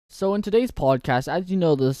So in today's podcast, as you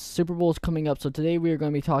know, the Super Bowl is coming up. So today we are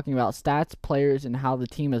going to be talking about stats, players, and how the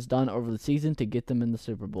team has done over the season to get them in the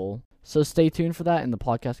Super Bowl. So stay tuned for that in the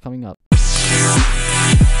podcast coming up.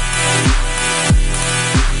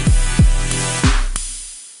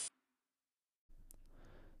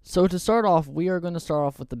 So to start off, we are going to start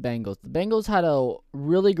off with the Bengals. The Bengals had a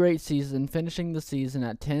really great season, finishing the season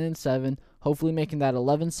at 10-7, hopefully making that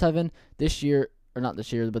 11-7 this year, or not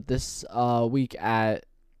this year, but this week at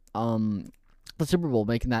the Super Bowl,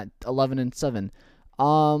 making that 11-7.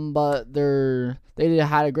 But they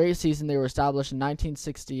had a great season. They were established in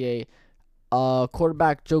 1968.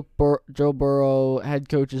 Quarterback Joe Burrow, head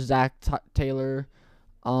coach is Zach Taylor.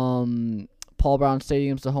 Paul Brown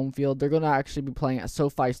Stadium's the home field. They're going to actually be playing at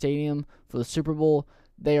SoFi Stadium for the Super Bowl.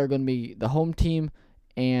 They are going to be the home team,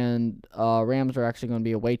 and Rams are actually going to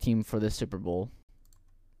be away team for this Super Bowl.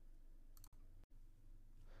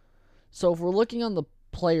 So if we're looking on the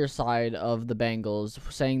player side of the Bengals,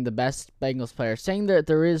 saying the best Bengals player, saying that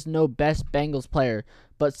there is no best Bengals player,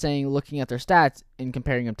 but saying looking at their stats and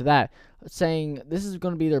comparing them to that, saying this is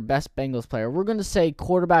going to be their best Bengals player, we're going to say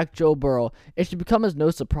quarterback Joe Burrow. It should become as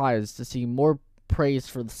no surprise to see more praise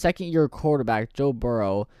for the second-year quarterback Joe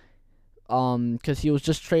Burrow, because he was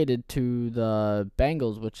just traded to the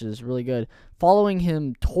Bengals, which is really good. Following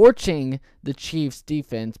him torching the Chiefs'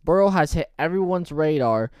 defense, Burrow has hit everyone's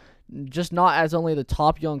radar, just not as only the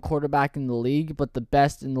top young quarterback in the league, but the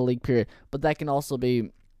best in the league, period. But that can also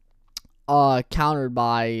be countered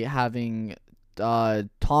by having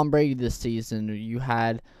Tom Brady this season. You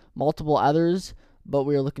had multiple others, but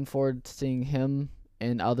we are looking forward to seeing him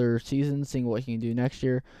in other seasons, seeing what he can do next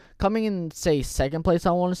year. Coming in, say, second place,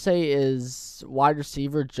 I want to say, is wide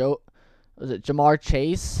receiver Ja'Marr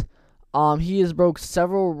Chase. He has broke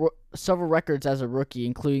several records as a rookie,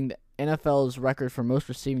 including the NFL's record for most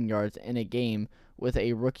receiving yards in a game with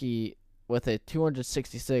a rookie with a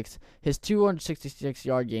 266. His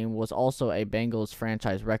 266-yard game was also a Bengals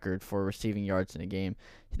franchise record for receiving yards in a game.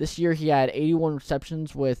 This year he had 81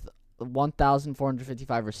 receptions with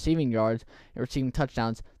 1,455 receiving yards and receiving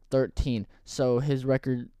touchdowns 13. So his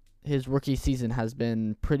rookie season has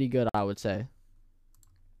been pretty good, I would say.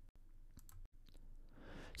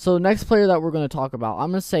 So the next player that we're going to talk about, I'm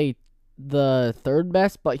going to say the third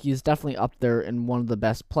best, but he's definitely up there in one of the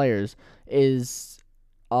best players, is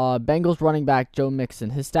Bengals running back Joe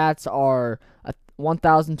Mixon. His stats are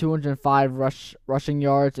 1,205 rushing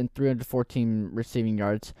yards and 314 receiving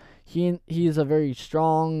yards. He is a very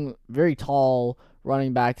strong, very tall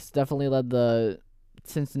running back. He's definitely led the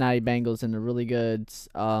Cincinnati Bengals in a really good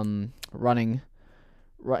running.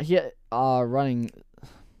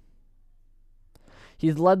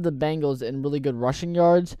 He's led the Bengals in really good rushing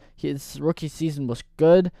yards. His rookie season was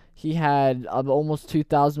good. He had almost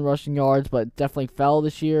 2,000 rushing yards, but definitely fell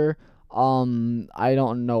this year. I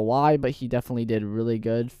don't know why, but he definitely did really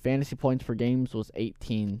good. Fantasy points per games was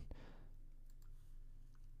 18.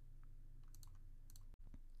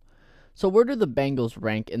 So where do the Bengals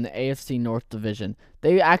rank in the AFC North Division?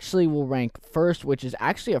 They actually will rank first, which is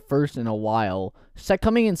actually a first in a while.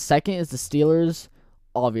 Coming in second is the Steelers,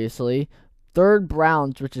 obviously. Third,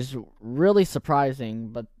 Browns, which is really surprising,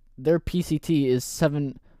 but their PCT is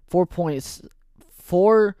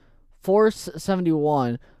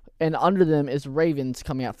 471, and under them is Ravens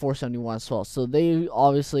coming at 471 as well. So they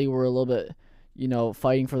obviously were a little bit,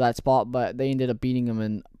 fighting for that spot, but they ended up beating them,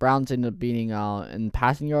 and Browns ended up beating in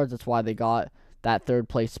passing yards. That's why they got that third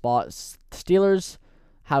place spot. Steelers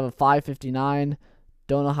have a 559.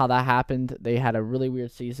 Don't know how that happened. They had a really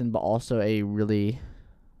weird season, but also a really,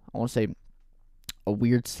 I want to say, a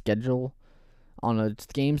weird schedule.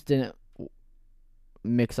 Games didn't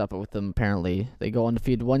mix up with them, apparently. They go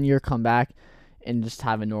undefeated 1 year, come back, and just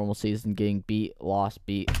have a normal season, getting beat, lost,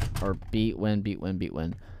 beat, or beat, win, beat, win, beat,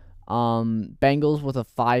 win. Bengals with a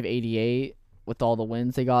 588 with all the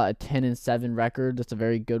wins. They got a 10-7 record. That's a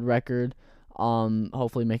very good record.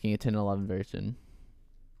 Hopefully making it 10-11 very soon.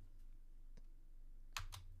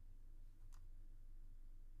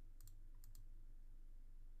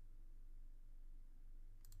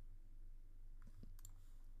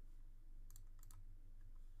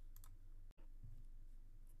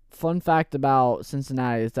 Fun fact about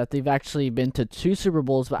Cincinnati is that they've actually been to 2 Super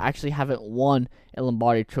Bowls, but actually haven't won a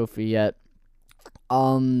Lombardi Trophy yet.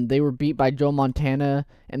 They were beat by Joe Montana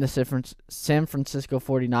and the San Francisco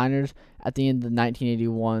 49ers at the end of the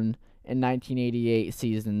 1981 and 1988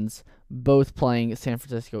 seasons, both playing San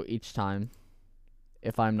Francisco each time,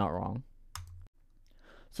 if I'm not wrong.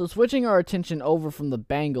 So switching our attention over from the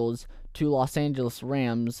Bengals to Los Angeles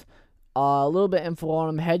Rams, a little bit info on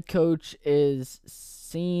him. Head coach is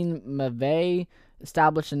Sean McVay.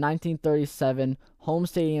 established in 1937, home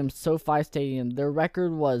stadium SoFi Stadium. Their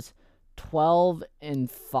record was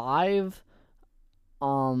 12-5.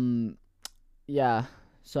 Yeah.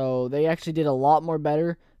 So they actually did a lot more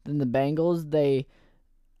better than the Bengals.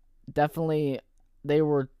 They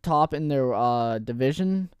were top in their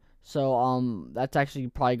division. So that's actually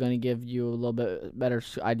probably going to give you a little bit better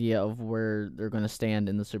idea of where they're going to stand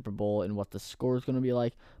in the Super Bowl and what the score is going to be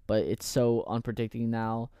like. But it's so unpredictable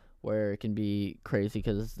now, where it can be crazy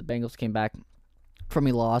because the Bengals came back from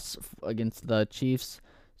a loss against the Chiefs.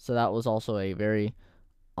 So that was also a very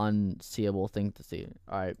unseeable thing to see.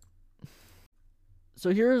 All right.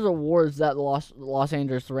 So here's awards that the Los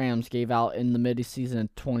Angeles Rams gave out in the mid-season in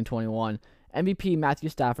 2021. MVP Matthew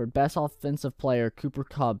Stafford, Best Offensive Player Cooper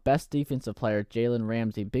Kupp, Best Defensive Player Jalen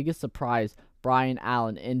Ramsey, Biggest Surprise Brian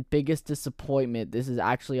Allen, and Biggest Disappointment, this is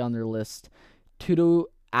actually on their list, Tutu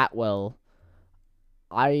Atwell.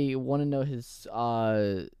 I want to know his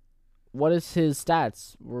what is his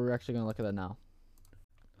stats? We're actually going to look at that now.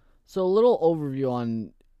 So a little overview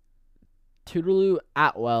on Tutu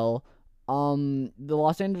Atwell. The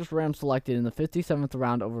Los Angeles Rams selected in the 57th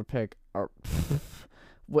round over pick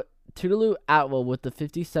Tutu Atwell with the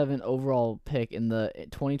 57 overall pick in the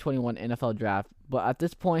 2021 NFL Draft, but at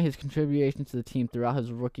this point his contribution to the team throughout his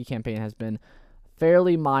rookie campaign has been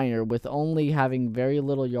fairly minor, with only having very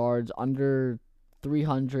little yards, under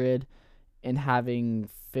 300, and having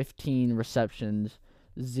 15 receptions,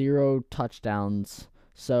 0 touchdowns.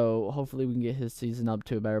 So hopefully we can get his season up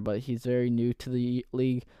to better, but he's very new to the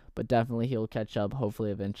league, but definitely he'll catch up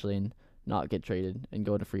hopefully eventually and not get traded and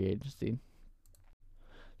go to free agency.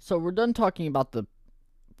 So we're done talking about the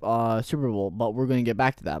Super Bowl, but we're going to get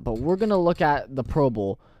back to that. But we're going to look at the Pro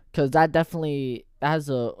Bowl, because that definitely has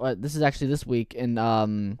a this is actually this week,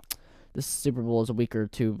 and this Super Bowl is a week or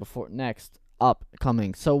two before next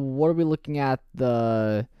upcoming. So what are we looking at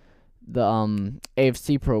the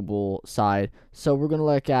AFC Pro Bowl side? So we're going to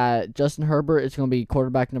look at Justin Herbert. It's going to be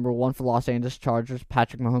quarterback number 1 for Los Angeles Chargers,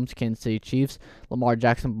 Patrick Mahomes, Kansas City Chiefs, Lamar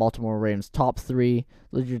Jackson, Baltimore Ravens. Top 3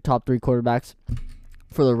 quarterbacks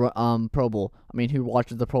for the Pro Bowl. I mean, who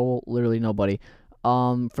watches the Pro Bowl? Literally nobody.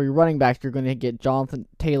 For your running backs, you're going to get Jonathan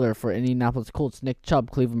Taylor for Indianapolis Colts, Nick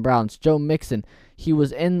Chubb, Cleveland Browns, Joe Mixon. He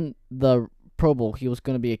was in the Pro Bowl. He was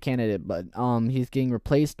going to be a candidate, but he's getting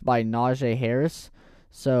replaced by Najee Harris.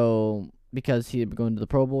 So because he had going to the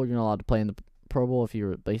Pro Bowl, you're not allowed to play in the Pro Bowl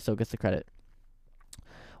but he still gets the credit.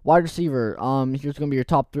 Wide receiver. Here's going to be your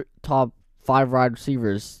top 5 wide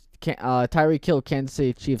receivers. Tyreek Hill, Kansas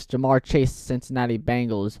City Chiefs, Jamar Chase, Cincinnati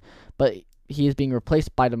Bengals, but he is being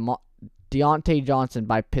replaced by Deontay Johnson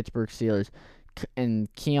by Pittsburgh Steelers,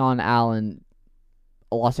 and Keenan Allen,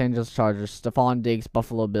 Los Angeles Chargers, Stephon Diggs,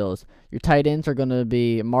 Buffalo Bills. Your tight ends are going to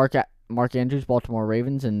be Mark Andrews, Baltimore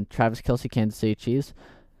Ravens, and Travis Kelce, Kansas City Chiefs.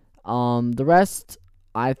 The rest,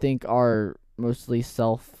 I think, are mostly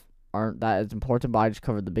aren't that as important, but I just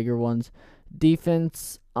covered the bigger ones.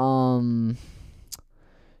 Defense,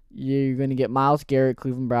 you're going to get Myles Garrett,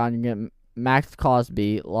 Cleveland Brown. You're going to get Max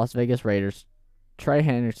Crosby, Las Vegas Raiders. Trey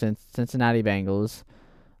Henderson, Cincinnati Bengals.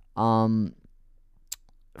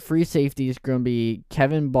 Free safety is going to be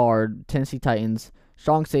Kevin Bard, Tennessee Titans.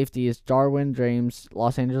 Strong safety is Jarwin James,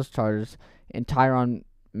 Los Angeles Chargers. And Tyrann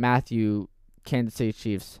Mathieu, Kansas City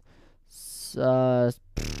Chiefs.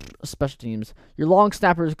 Special teams. Your long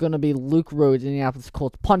snapper is going to be Luke Rhodes, Indianapolis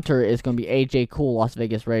Colts. Punter is going to be A.J. Cool, Las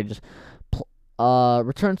Vegas Raiders.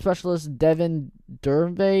 Return specialist Devin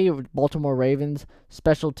Duvernay, Baltimore Ravens.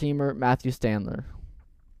 Special teamer Matthew Stanler.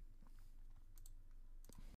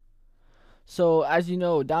 So as you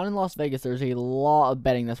know, down in Las Vegas, there's a lot of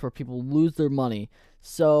betting. That's where people lose their money.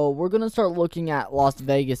 So we're gonna start looking at Las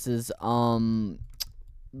Vegas's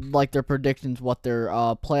like their predictions, what their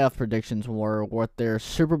playoff predictions were, what their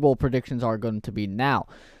Super Bowl predictions are going to be now.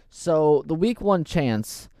 So the Week 1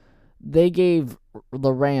 chance, they gave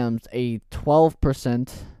the Rams a 12%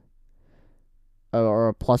 or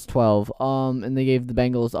a plus 12. And they gave the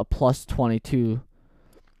Bengals a plus 22.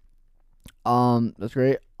 That's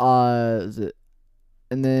great. And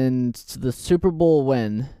then to the Super Bowl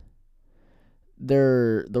win,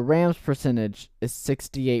 the Rams percentage is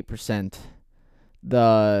 68%.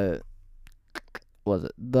 The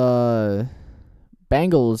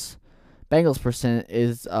Bengals percent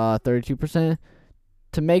is 32%.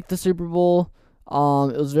 To make the Super Bowl,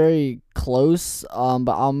 it was very close.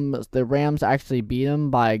 But the Rams actually beat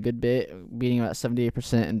them by a good bit, beating them at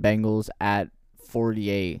 78% and Bengals at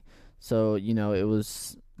 48%. So it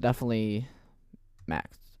was definitely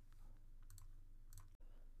maxed.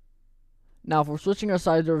 Now, if we're switching our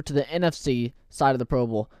sides over to the NFC side of the Pro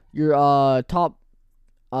Bowl, your top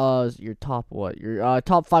Your top what? Your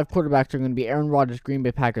top 5 quarterbacks are going to be Aaron Rodgers, Green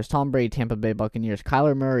Bay Packers; Tom Brady, Tampa Bay Buccaneers;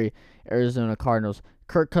 Kyler Murray, Arizona Cardinals;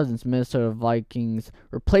 Kirk Cousins, Minnesota Vikings,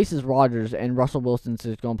 replaces Rodgers, and Russell Wilson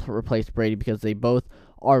is going to replace Brady because they both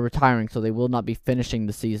are retiring, so they will not be finishing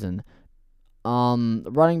the season.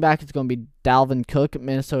 Running back is going to be Dalvin Cook,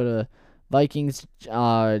 Minnesota Vikings;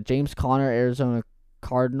 James Conner, Arizona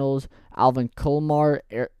Cardinals; Alvin Kamara,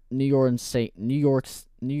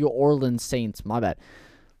 New Orleans Saints. My bad.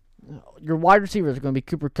 Your wide receivers are going to be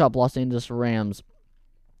Cooper Kupp, Los Angeles Rams.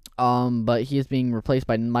 But he is being replaced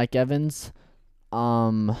by Mike Evans.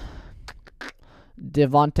 Devontae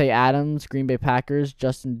Adams, Green Bay Packers;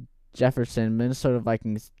 Justin Jefferson, Minnesota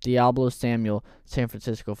Vikings; Diablo Samuel, San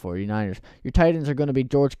Francisco 49ers. Your tight ends are going to be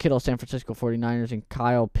George Kittle, San Francisco 49ers; and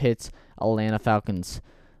Kyle Pitts, Atlanta Falcons.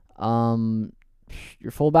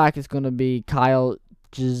 Your fullback is going to be Kyle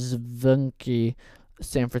Jzvenki,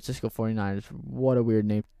 San Francisco 49ers. What a weird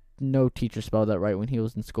name. No teacher spelled that right when he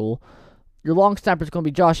was in school. Your long snapper is going to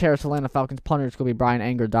be Josh Harris, Atlanta Falcons; punter is going to be Brian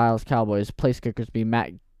Anger, Dallas Cowboys; place kickers be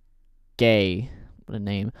Matt Gay. What a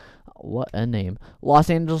name. What a name.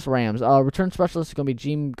 Los Angeles Rams. Return specialist is going to be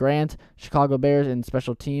Jim Grant, Chicago Bears; and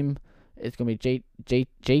special team it's going to be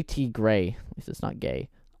JT Gray. At least it's not gay.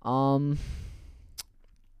 That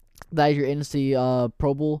is your NFC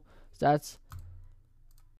Pro Bowl stats.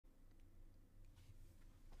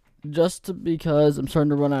 Just because I'm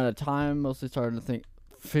starting to run out of time, mostly starting to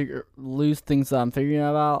lose things that I'm figuring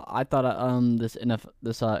out. I thought this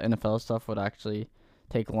NFL stuff would actually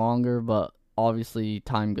take longer, but obviously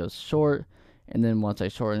time goes short, and then once I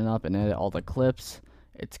shorten it up and edit all the clips,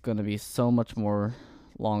 it's gonna be so much more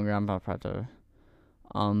longer. I'm about to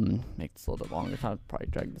make this a little bit longer, so I'll probably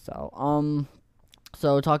drag this out.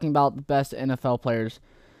 So talking about the best NFL players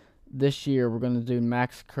this year, we're going to do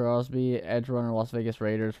Max Crosby, edge runner, Las Vegas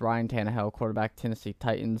Raiders; Ryan Tannehill, quarterback, Tennessee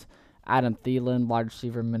Titans; Adam Thielen, wide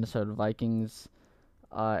receiver, Minnesota Vikings;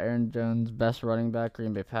 Aaron Jones, best running back,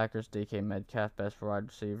 Green Bay Packers; DK Metcalf, best wide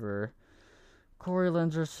receiver; Corey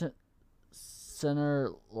Lindsey,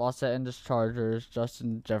 center, Los Angeles Chargers;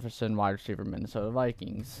 Justin Jefferson, wide receiver, Minnesota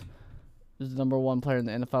Vikings. This is the number 1 player in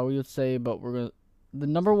the NFL, we would say, but the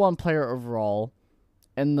number 1 player overall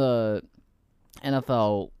in the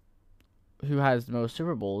NFL who has the most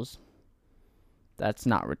Super Bowls that's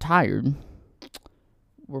not retired,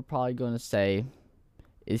 we're probably going to say,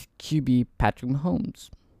 is QB Patrick Mahomes.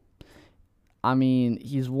 I mean,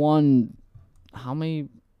 he's won how many?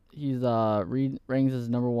 He's ranks as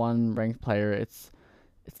number 1 ranked player. It's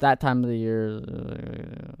that time of the year.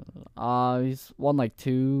 He's won like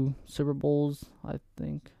 2 Super Bowls, I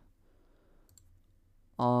think.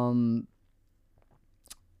 But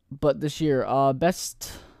this year,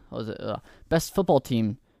 best football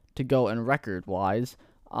team to go in record wise.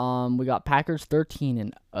 We got Packers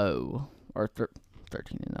 13-0 or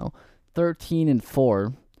 13-0,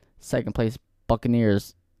 13-4. Second place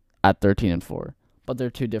Buccaneers at 13-4, but they're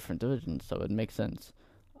 2 different divisions, so it makes sense.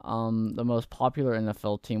 The most popular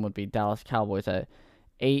NFL team would be Dallas Cowboys at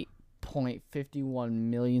 8.51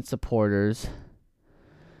 million supporters,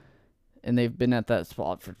 and they've been at that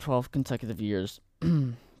spot for 12 consecutive years.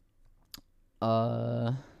 The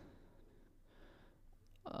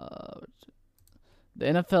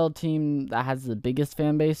NFL team that has the biggest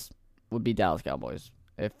fan base would be Dallas Cowboys.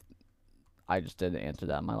 If I just didn't answer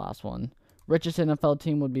that in my last one. Richest NFL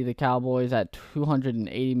team would be the Cowboys at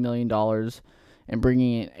 $280 million and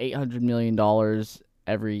bringing in $800 million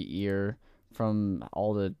every year from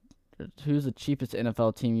all the. Who's the cheapest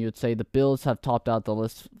NFL team? You would say the Bills have topped out the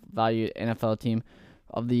list valued NFL team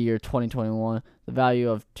of the year 2021. The value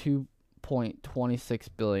of $2.26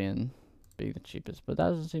 billion being the cheapest, but that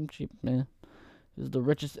doesn't seem cheap, man. This is the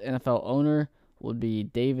richest NFL owner would be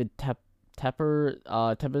David Tepper.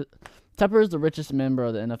 Tepper is the richest member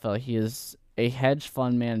of the NFL. He is a hedge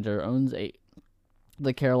fund manager, owns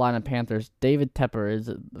the Carolina Panthers. David Tepper is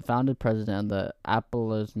the founded president of the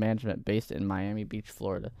Apple's Management based in Miami Beach,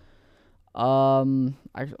 Florida. We're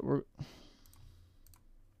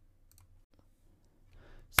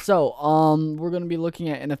going to be looking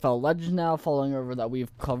at NFL legends now, following over that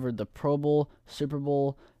we've covered the Pro Bowl, Super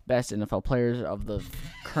Bowl, best NFL players of the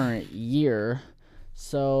current year.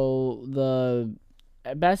 So the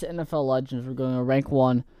best NFL legends, we're going to rank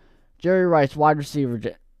 1, Jerry Rice, wide receiver.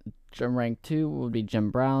 Rank 2 would be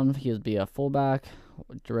Jim Brown. He would be a fullback.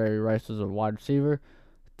 Jerry Rice was a wide receiver.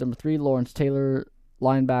 Number 3, Lawrence Taylor,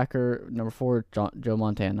 linebacker. Number 4, Joe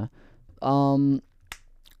Montana.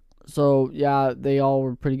 So, yeah, they all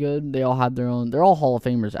were pretty good. They all had their own. They're all Hall of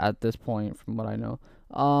Famers at this point, from what I know.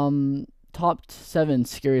 Top 7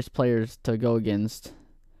 scariest players to go against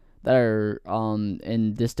that are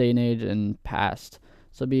in this day and age and past.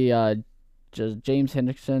 So it'd be just James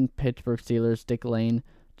Hendrickson, Pittsburgh Steelers, Dick Lane,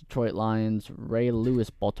 Detroit Lions, Ray Lewis,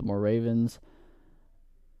 Baltimore Ravens,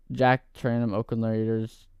 Jack Tranum, Oakland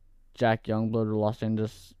Raiders, Jack Youngblood, Los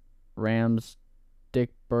Angeles Rams, Dick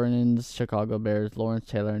Burnins, Chicago Bears, Lawrence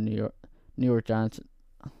Taylor, New York Giants.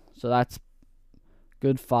 So that's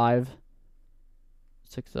good 5,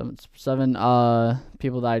 6, 7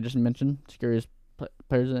 people that I just mentioned. Scariest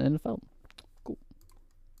players in the NFL. Cool.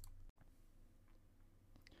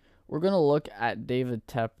 We're gonna look at David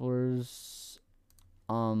Tepper's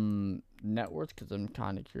net worth because I'm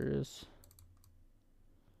kind of curious.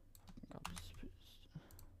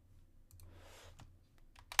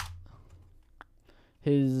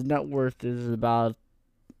 His net worth is about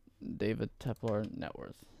David Tepper net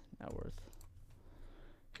worth.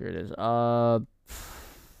 Here it is. What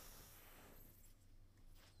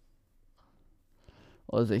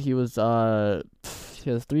was it? He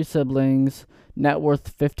has 3 siblings. Net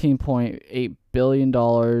worth $15.8 billion.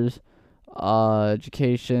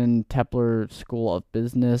 Education, Tepper School of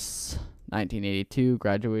Business, 1982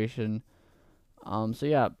 graduation. So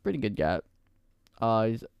yeah, pretty good guy.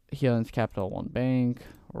 He owns Capital One Bank,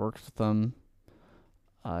 works with them.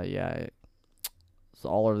 Yeah, it's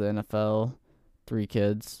all over the NFL. 3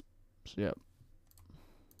 kids. So yeah.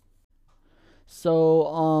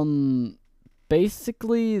 So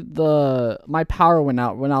basically my power went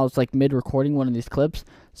out when I was like mid recording one of these clips.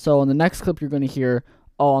 So in the next clip you're gonna hear,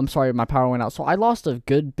 oh, I'm sorry, my power went out. So I lost a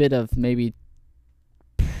good bit of maybe,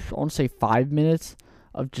 I want to say 5 minutes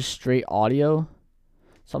of just straight audio.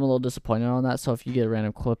 So I'm a little disappointed on that. So if you get a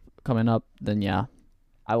random clip coming up, then yeah,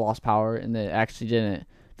 I lost power and it actually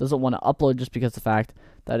doesn't want to upload just because of the fact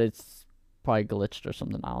that it's probably glitched or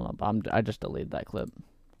something. I don't know, but I just deleted that clip.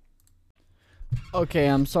 Okay,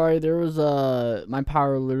 I'm sorry. There was my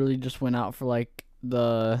power literally just went out for like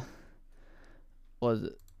the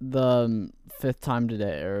 5th time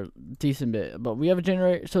today, or decent bit. But we have a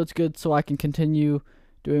generator, so it's good, so I can continue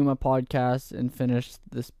doing my podcast and finish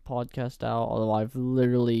this podcast out. Although I've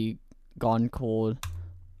literally gone cold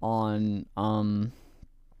on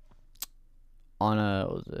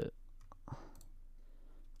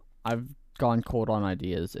I've gone cold on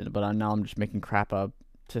ideas, but now I'm just making crap up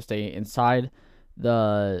to stay inside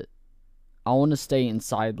I want to stay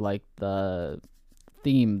inside like the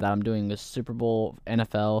theme that I'm doing, this Super Bowl,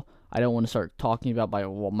 NFL. I don't want to start talking about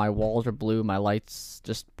my walls are blue, my lights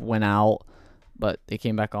just went out, but they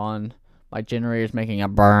came back on. My generator's making a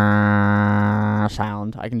burn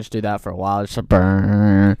sound. I can just do that for a while, just a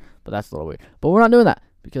burn, but that's a little weird. But we're not doing that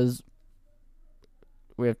because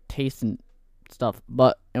we have taste and stuff.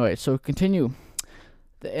 But anyway, so continue.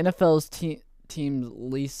 The NFL's team's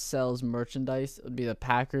least sells merchandise would be the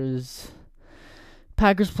Packers.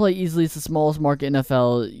 Packers play easily. It's the smallest market in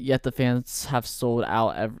NFL, yet the fans have sold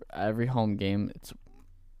out every home game. It's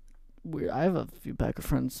weird. I have a few Packer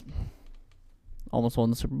friends. Almost won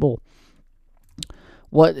the Super Bowl.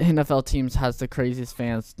 What NFL teams has the craziest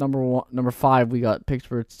fans? Number 5, we got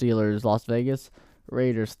Pittsburgh Steelers, Las Vegas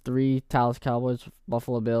Raiders, 3 Dallas Cowboys,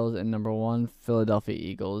 Buffalo Bills, and number 1 Philadelphia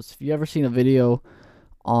Eagles. If you ever seen a video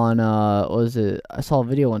on what was it? I saw a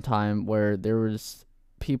video one time where there was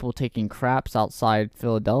people taking craps outside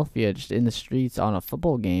Philadelphia, just in the streets on a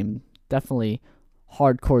football game. Definitely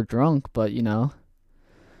hardcore drunk, but you know,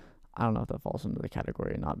 I don't know if that falls into the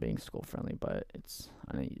category of not being school friendly, but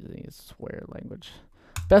I think it's swear language.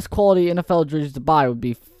 Best quality NFL jerseys to buy would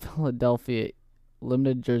be Philadelphia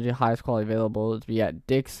limited jersey, highest quality available. It'd be at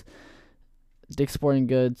Dick's Sporting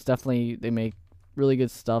Goods. Definitely, they make really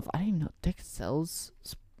good stuff. I didn't even know Dick's sells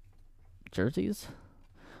jerseys.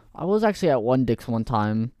 I was actually at one Dick's one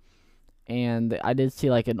time, and I did see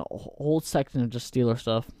like a whole section of just Steeler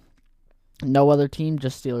stuff. No other team,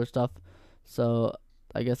 just Steeler stuff. So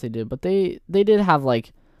I guess they did, but they did have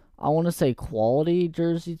like, I want to say quality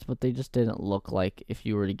jerseys, but they just didn't look like if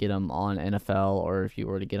you were to get them on NFL or if you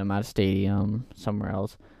were to get them at a stadium somewhere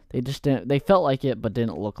else. They just didn't. They felt like it, but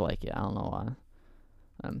didn't look like it. I don't know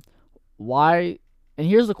why. Why? And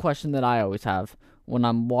here's the question that I always have when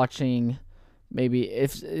I'm watching, maybe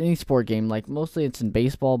if any sport game, like mostly it's in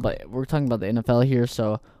baseball, but we're talking about the NFL here.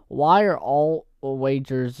 So why are all away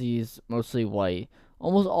jerseys mostly white?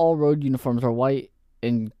 Almost all road uniforms are white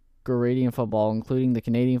in Canadian football, including the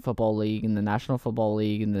Canadian Football League and the National Football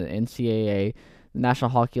League and the NCAA, the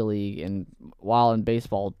National Hockey League, and while in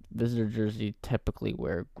baseball, visitor jersey typically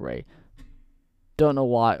wear gray. Don't know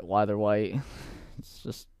why they're white.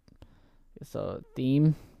 It's a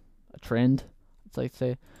theme, a trend. It's like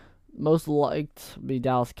say most liked be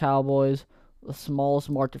Dallas Cowboys, The smallest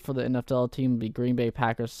market for the NFL team would be Green Bay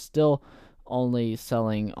Packers, still only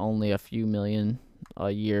selling only a few million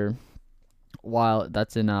a year, while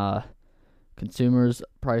that's in consumers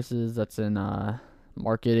prices, that's in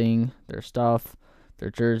marketing, their stuff,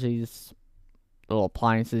 their jerseys, little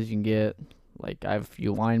appliances you can get. Like I have a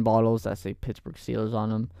few wine bottles that say Pittsburgh Steelers on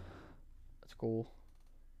them. That's cool.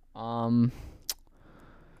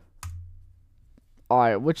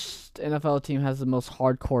 Alright, which NFL team has the most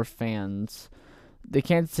hardcore fans? The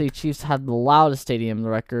Kansas City Chiefs have the loudest stadium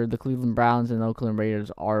record. The Cleveland Browns and Oakland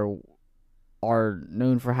Raiders are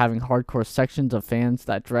known for having hardcore sections of fans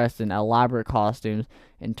that dress in elaborate costumes.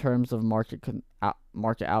 In terms of market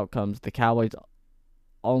outcomes, the Cowboys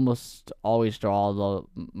almost always draw the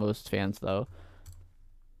most fans, though.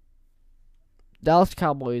 Dallas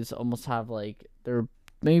Cowboys almost have like they're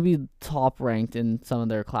maybe top ranked in some of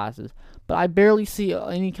their classes, but I barely see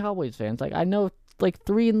any Cowboys fans. Like I know like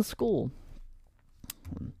 3 in the school.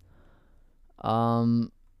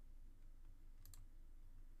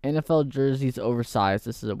 NFL jerseys oversized.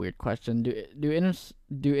 This is a weird question. Do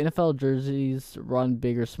NFL jerseys run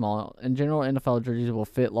big or small? In general, NFL jerseys will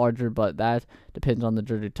fit larger, but that depends on the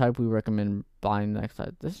jersey type. We recommend buying the next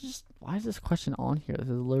size. This is just why is this question on here? This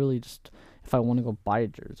is literally just if I want to go buy a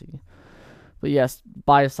jersey. But yes,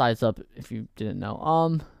 buy a size up if you didn't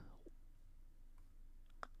know.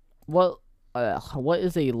 What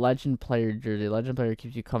is a legend player jersey? Legend player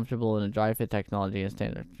keeps you comfortable in a dry fit technology and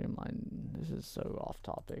standard streamline. This is so off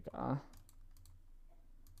topic.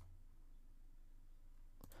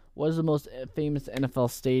 What is the most famous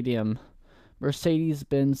NFL stadium?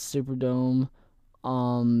 Mercedes-Benz Superdome,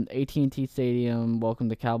 AT&T Stadium, Welcome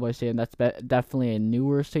to Cowboy Stadium. That's definitely a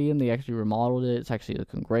newer stadium. They actually remodeled it. It's actually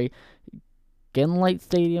looking great. Genlight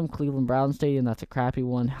Stadium, Cleveland Browns Stadium, that's a crappy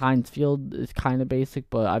one. Heinz Field is kind of basic,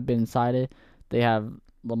 but I've been inside it. They have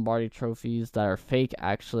Lombardi trophies that are fake,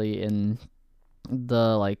 actually, in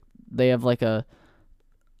the, they have,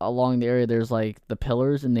 along the area, there's, the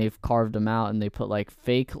pillars, and they've carved them out, and they put,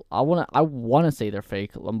 fake, I wanna say they're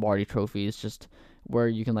fake Lombardi trophies, just where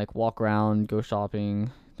you can, walk around, go shopping.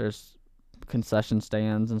 There's concession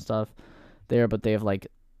stands and stuff there, but they have,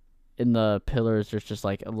 in the pillars, there's just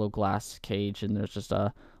a little glass cage, and there's just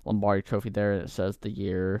a Lombardi trophy there, and it says the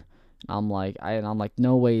year. And I'm like,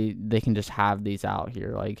 no way they can just have these out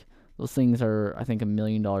here. Those things are, I think, $1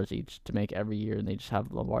 million each to make every year, and they just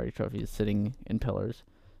have Lombardi trophies sitting in pillars.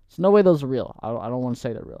 So no way those are real. I don't want to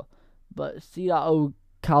say they're real. But C.O.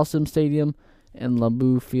 Coliseum Stadium and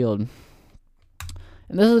Lambeau Field.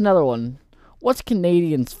 And this is another one. What's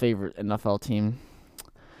Canadians' favorite NFL team?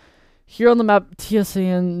 Here on the map,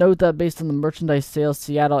 TSN, note that based on the merchandise sales,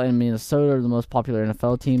 Seattle and Minnesota are the most popular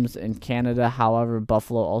NFL teams in Canada. However,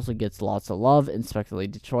 Buffalo also gets lots of love, and especially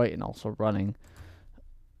Detroit, and also running.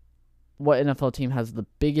 What NFL team has the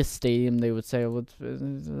biggest stadium? They would say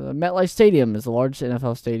MetLife Stadium is the largest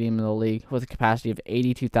NFL stadium in the league with a capacity of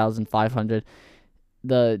 82,500.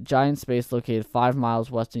 The giant space, located 5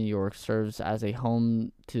 miles west of New York, serves as a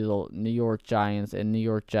home to the New York Giants and New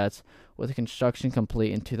York Jets. With construction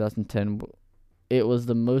complete in 2010, it was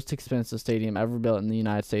the most expensive stadium ever built in the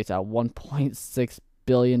United States at $1.6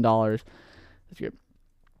 billion.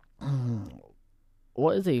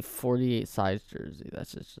 What is a 48 size jersey?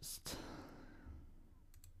 That's just...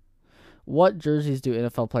 What jerseys do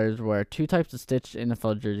NFL players wear? 2 types of stitched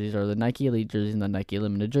NFL jerseys are the Nike Elite jerseys and the Nike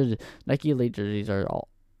Limited jerseys. Nike Elite jerseys are all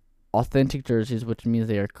authentic jerseys, which means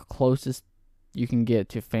they are closest you can get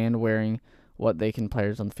to fan wearing what they can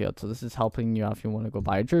players on the field. So this is helping you out if you want to go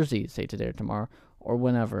buy a jersey, say today or tomorrow or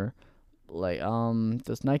whenever.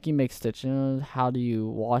 Does Nike make stitches? How do you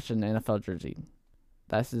wash an NFL jersey?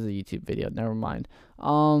 This is a YouTube video. Never mind.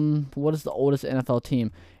 What is the oldest NFL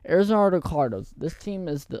team? Arizona Cardinals. This team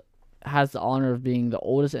has the honor of being the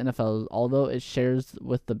oldest NFL, although it shares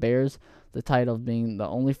with the Bears the title of being the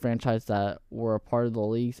only franchise that were a part of the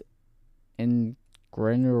league's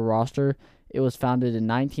inaugural roster. It was founded in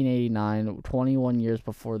 1989, 21 years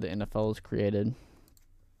before the NFL was created.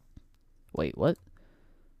 Wait, what?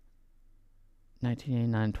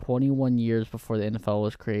 1989, 21 years before the NFL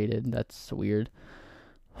was created. That's weird.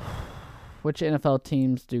 Which NFL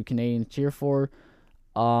teams do Canadians cheer for?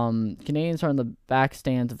 Canadians are in the back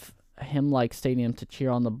stands of Him-like Stadium to cheer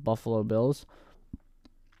on the Buffalo Bills.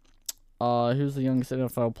 Who's the youngest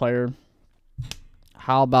NFL player?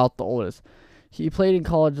 How about the oldest? He played in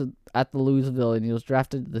college at the Louisville, and he was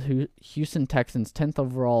drafted to the Houston Texans 10th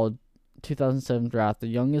overall 2007 draft, the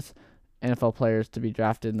youngest NFL players to be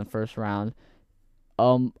drafted in the first round.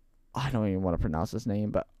 I don't even want to pronounce his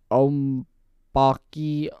name, but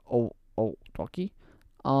Baki.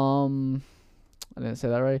 I didn't say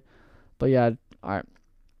that right. But yeah, all right.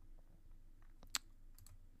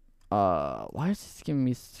 Why is this giving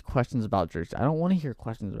me questions about jerseys? I don't want to hear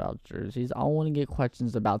questions about jerseys. I want to get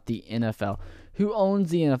questions about the NFL. Who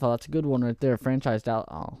owns the NFL? That's a good one right there. Franchise Dallas.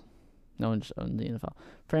 Oh, no one just owns the NFL.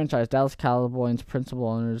 Franchise Dallas Cowboys principal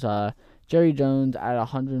owners. Jerry Jones at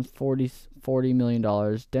 $140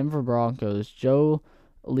 million. Denver Broncos. Joe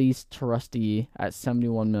Lease Trustee at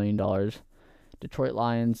 $71 million. Detroit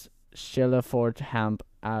Lions. Sheila Ford Hamp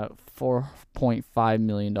at $4.5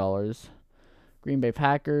 million. Green Bay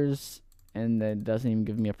Packers, and that doesn't even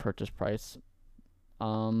give me a purchase price.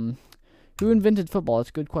 Who invented football? That's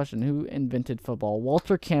a good question. Who invented football?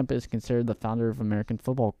 Walter Camp is considered the founder of American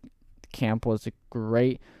football. Camp was a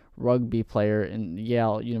great rugby player, and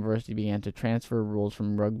Yale University began to transfer rules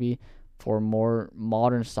from rugby for a more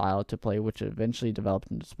modern style to play, which eventually developed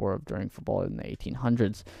into the sport of during football in the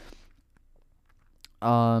 1800s.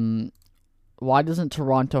 Why doesn't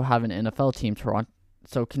Toronto have an NFL team?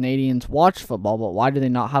 So Canadians watch football, but why do they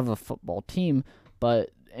not have a football team, but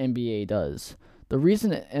NBA does? The reason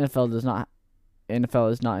that NFL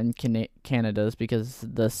is not in Canada is because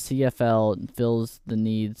the CFL fills the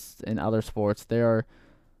needs in other sports. There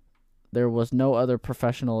was no other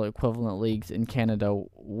professional equivalent leagues in Canada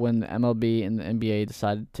when the MLB and the NBA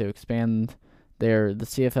decided to expand there. The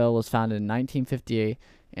CFL was founded in 1958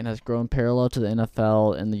 and has grown parallel to the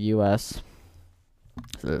NFL in the U.S.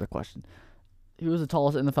 So there's a question. Who was the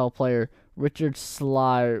tallest NFL player? Richard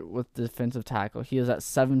Sly with defensive tackle. He is at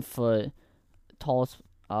 7 foot. Tallest.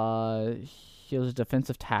 He was a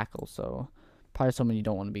defensive tackle, so probably someone you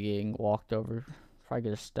don't want to be getting walked over. Probably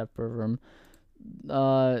get a step over him.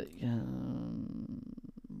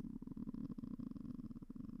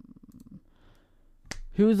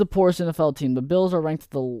 Who's the poorest NFL team? The Bills are ranked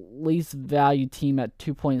the least valued team at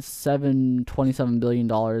 $2.727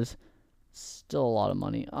 billion. Still a lot of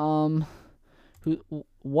money.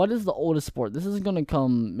 What is the oldest sport? This is going to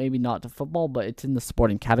come maybe not to football, but it's in the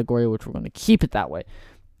sporting category, which we're going to keep it that way.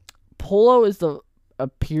 Polo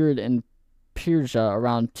appeared in Persia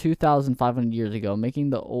around 2,500 years ago, making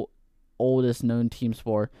the oldest known team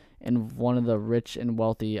sport and one of the rich and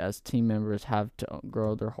wealthy as team members have to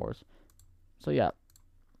grow their horse. So yeah.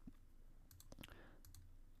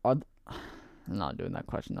 I'm not doing that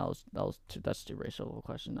question. That's too racial of a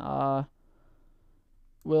question.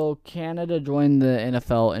 Will Canada join the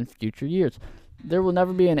NFL in future years? There will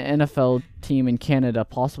never be an NFL team in Canada,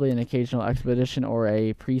 possibly an occasional expedition or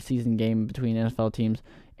a preseason game between NFL teams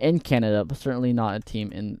in Canada, but certainly not a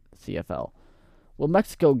team in CFL. Will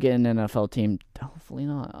Mexico get an NFL team? Hopefully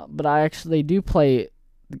not. But they do play.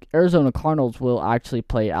 The Arizona Cardinals will actually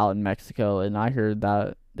play out in Mexico, and I heard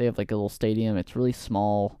that they have like a little stadium. It's really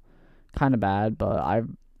small, kind of bad, but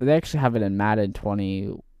they actually have it in Madden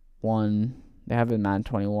 21. They have it in Madden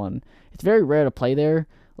 21. It's very rare to play there.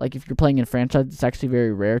 Like, if you're playing in franchise, it's actually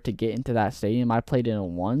very rare to get into that stadium. I played in it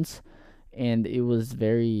once, and it was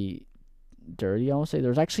very dirty, I would say. There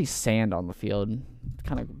was actually sand on the field,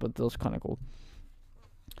 but it was kind of cool.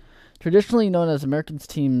 Traditionally known as Americans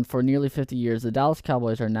team for nearly 50 years, the Dallas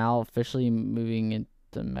Cowboys are now officially moving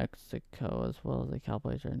into Mexico as well as the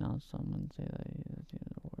Cowboys right now. Someone say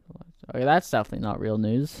that. Okay, that's definitely not real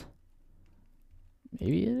news.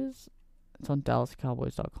 Maybe it is. It's on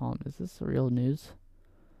DallasCowboys.com. Is this real news?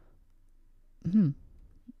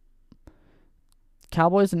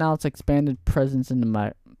 Cowboys announced expanded presence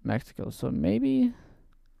into Mexico. So maybe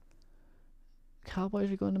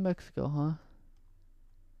Cowboys are going to Mexico, huh?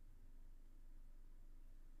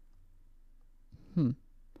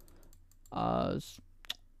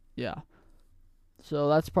 Yeah. So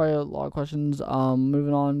that's probably a lot of questions.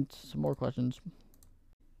 Moving on to some more questions.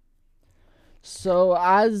 So,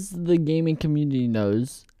 as the gaming community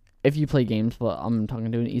knows, if you play games, but I'm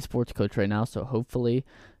talking to an esports coach right now, so hopefully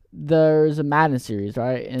there's a Madden series,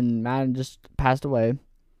 right? And Madden just passed away.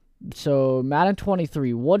 So, Madden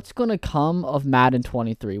 23, what's going to come of Madden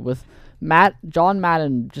 23? With John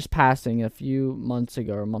Madden just passing a few months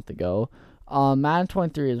ago or a month ago, Madden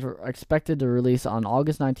 23 is expected to release on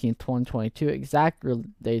August 19th, 2022. Exact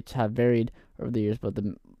dates have varied over the years, but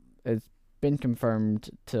it's been confirmed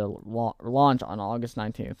to launch on August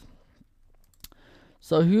 19th.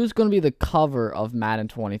 So who's going to be the cover of Madden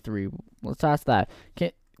 23? Let's ask that.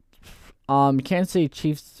 Kansas City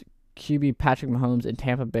Chiefs QB Patrick Mahomes and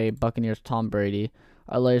Tampa Bay Buccaneers Tom Brady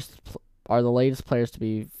are the latest players to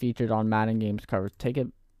be featured on Madden games covers. Take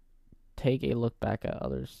a look back at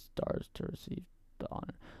other stars to receive the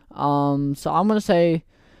honor. So I'm going to say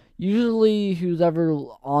usually who's ever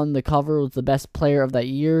on the cover was the best player of that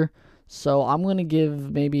year. So I'm going to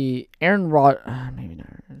give maybe Aaron Rodgers. Maybe not.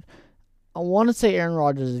 I want to say Aaron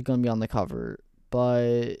Rodgers is going to be on the cover,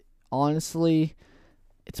 but honestly,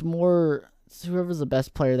 it's whoever's the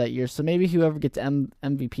best player that year. So maybe whoever gets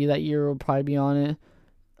MVP that year will probably be on it.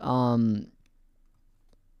 I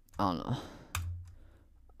don't know.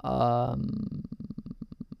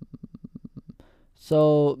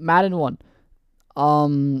 So Madden 1.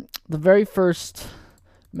 The very first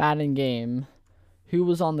Madden game, who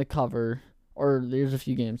was on the cover? Or there's a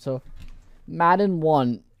few games. So Madden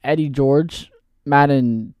 1, Eddie George.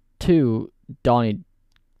 Madden 2, Deontay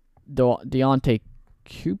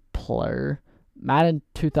Cooper. Madden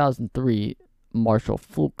 2003, Marshall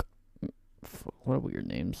Faulk. What are weird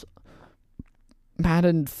names?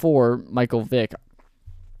 Madden 4, Michael Vick.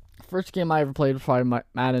 First game I ever played was probably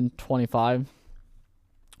Madden 25.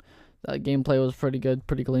 That gameplay was pretty good,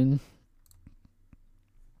 pretty clean.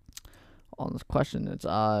 On this question, it's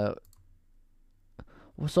so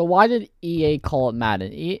why did EA call it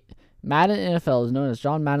Madden? Madden NFL is known as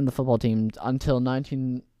John Madden the football team until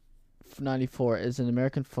 1994 is an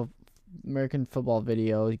American football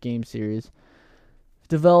video game series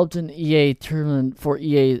developed in EA tournament for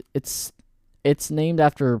EA. It's named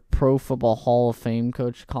after Pro Football Hall of Fame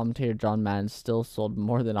coach commentator John Madden. Still sold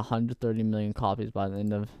more than 130 million copies by the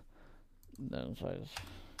end of. No, sorry.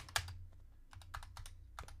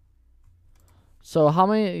 So how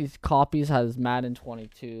many copies has Madden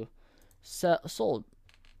 22 sold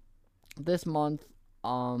this month?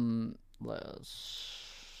 Madden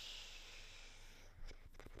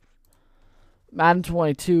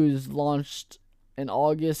 22 is launched in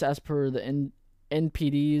August as per the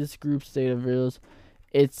NPD's group's data reveals.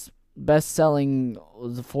 Its best-selling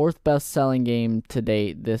was the 4th best-selling game to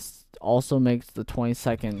date. This also makes the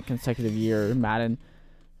 22nd consecutive year Madden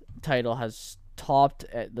title has topped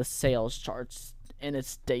at the sales charts in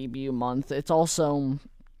its debut month. It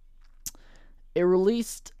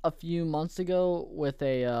released a few months ago with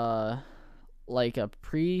a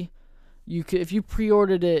if you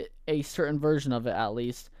pre-ordered it, a certain version of it at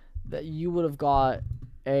least, that you would have got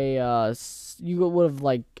got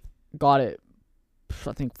it,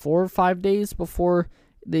 I think 4 or 5 days before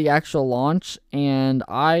the actual launch, and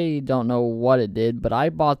I don't know what it did, but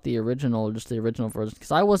I bought the original version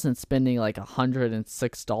because I wasn't spending like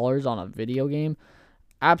 $106 on a video game.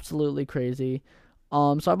 Absolutely crazy.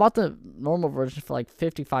 So I bought the normal version for like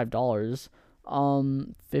 $55,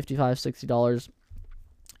 $60,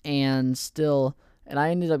 and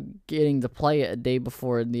I ended up getting to play it a day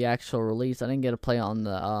before the actual release. I didn't get to play it on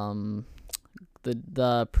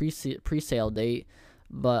the pre-sale date,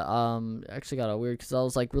 but actually got weird because I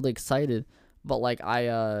was like really excited, but like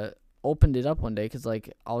I opened it up one day because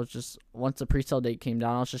like I was just, once the pre-sale date came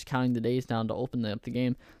down, I was just counting the days down to open up the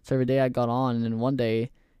game. So every day I got on, and then one day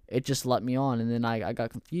it just let me on, and then I got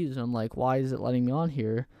confused, and I'm like, why is it letting me on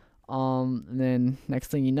here? And then next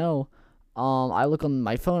thing you know, I look on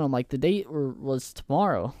my phone, I'm like, the date was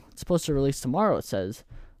tomorrow. It's supposed to release tomorrow, it says,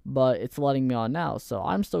 but it's letting me on now. So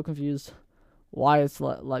I'm still confused why it's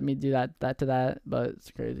let me do that to that, but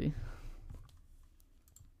it's crazy.